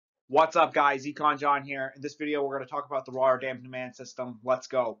What's up, guys? Econ John here. In this video, we're going to talk about the Rotterdam demand system. Let's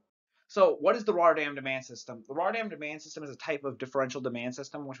go. So, what is the Rotterdam demand system? The Rotterdam demand system is a type of differential demand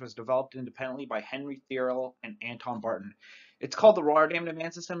system which was developed independently by Henri, Theil, and Anton Barten. It's called the Rotterdam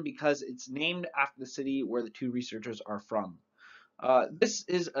demand system because it's named after the city where the two researchers are from. This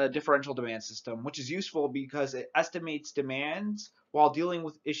is a differential demand system, which is useful because it estimates demands while dealing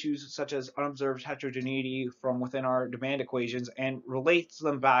with issues such as unobserved heterogeneity from within our demand equations and relates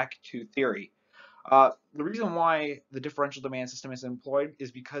them back to theory. The reason why the differential demand system is employed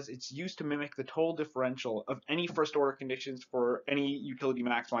is because it's used to mimic the total differential of any first order conditions for any utility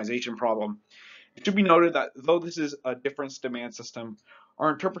maximization problem. It should be noted that though this is a difference demand system,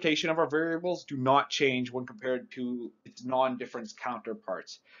 our interpretation of our variables do not change when compared to its non-difference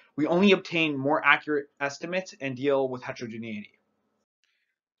counterparts. We only obtain more accurate estimates and deal with heterogeneity.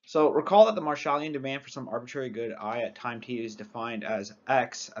 So recall that the Marshallian demand for some arbitrary good I at time t is defined as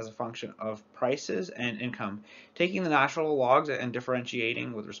x as a function of prices and income. Taking the natural logs and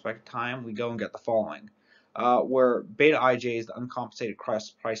differentiating with respect to time, we go and get the following. Where beta ij is the uncompensated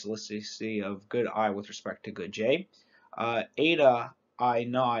cross price elasticity of good I with respect to good j. Eta I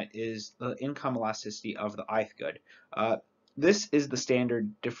naught is the income elasticity of the ith good. This is the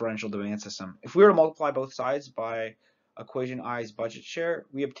standard differential demand system. If we were to multiply both sides by equation i's budget share,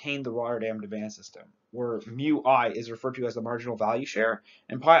 we obtain the Rotterdam demand system, where mu I is referred to as the marginal value share,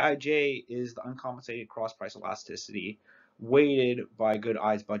 and pi ij is the uncompensated cross price elasticity weighted by good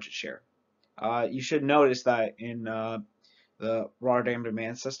I's budget share. You should notice that in the Rotterdam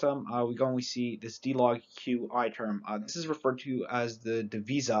demand system, we see this d log qi term. This is referred to as the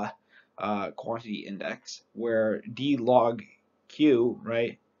divisa quantity index, where d log q,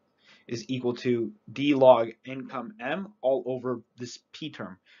 right, is equal to d log income m all over this p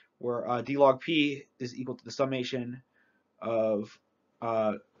term, where d log p is equal to the summation of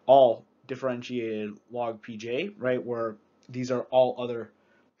all differentiated log pj, right, where these are all other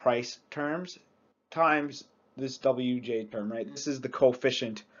price terms, times this wj term, right? This is the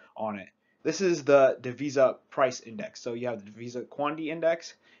coefficient on it. This is the divisa price index. So you have the divisa quantity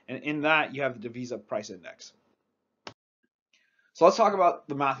index, and in that you have the divisa price index. So let's talk about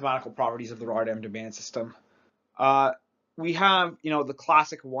the mathematical properties of the Rotterdam demand system. We have, the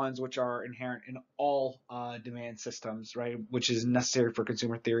classic ones which are inherent in all demand systems, right, which is necessary for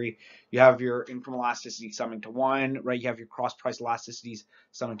consumer theory. You have your income elasticity summing to 1, right? You have your cross price elasticities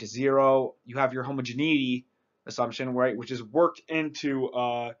summing to 0. You have your homogeneity assumption, right, which is worked into,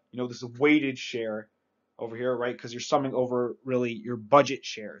 this weighted share over here, right, because you're summing over really your budget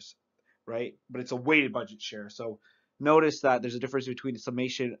shares, right, but it's a weighted budget share. So notice that there's a difference between the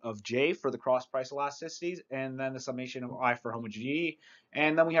summation of j for the cross price elasticities and then the summation of I for homogeneity.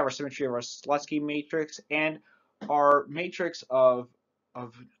 And then we have our symmetry of our Slutsky matrix and our matrix of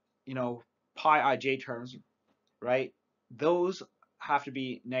pi ij terms, right? Those have to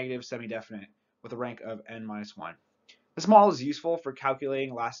be negative semi-definite with a rank of n-1. This model is useful for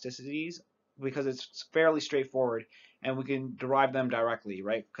calculating elasticities because it's fairly straightforward and we can derive them directly,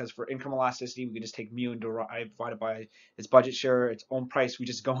 right? Because for income elasticity, we can just take mu and divide it by its budget share. Its own price, we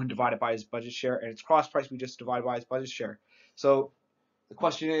just go and divide it by its budget share. And its cross price, we just divide by its budget share. So the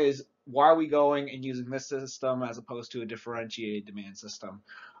question is, why are we going and using this system as opposed to a differentiated demand system?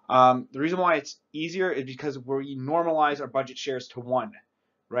 The reason why it's easier is because we normalize our budget shares to 1.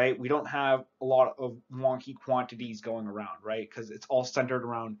 Right? We don't have a lot of wonky quantities going around, right? Because it's all centered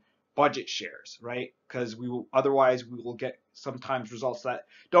around budget shares, right? Because otherwise we will get sometimes results that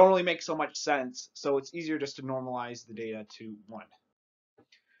don't really make so much sense. So it's easier just to normalize the data to 1.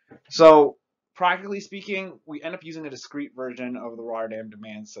 So practically speaking, we end up using a discrete version of the Rotterdam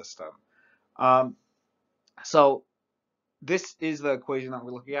demand system. So this is the equation that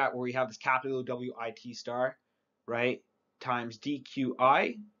we're looking at, where we have this capital WIT star, right, times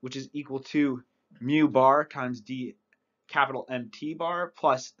dqi, which is equal to mu bar times d capital MT bar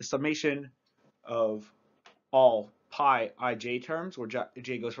plus the summation of all pi ij terms, where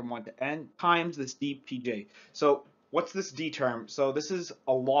j goes from 1 to n, times this dpj. So what's this d term? So this is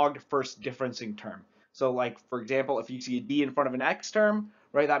a logged first differencing term. So like, for example, if you see a d in front of an x term,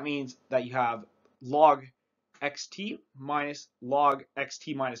 right, that means that you have log xt minus log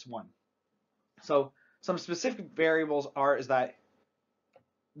xt minus 1. So some specific variables is that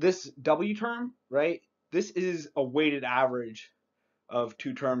this w term, right, this is a weighted average of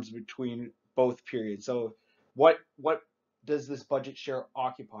two terms between both periods. So what does this budget share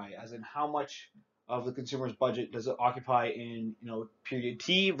occupy, as in how much of the consumer's budget does it occupy in period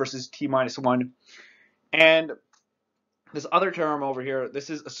t versus t minus 1? And This other term over here, this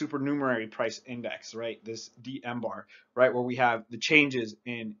is a supernumerary price index, right? This DM bar, right, where we have the changes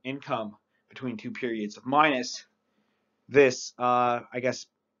in income between two periods minus this, I guess,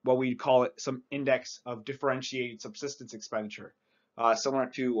 what we'd call it some index of differentiated subsistence expenditure, similar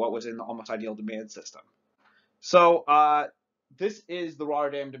to what was in the almost ideal demand system. So this is the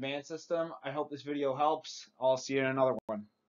Rotterdam demand system. I hope this video helps. I'll see you in another one.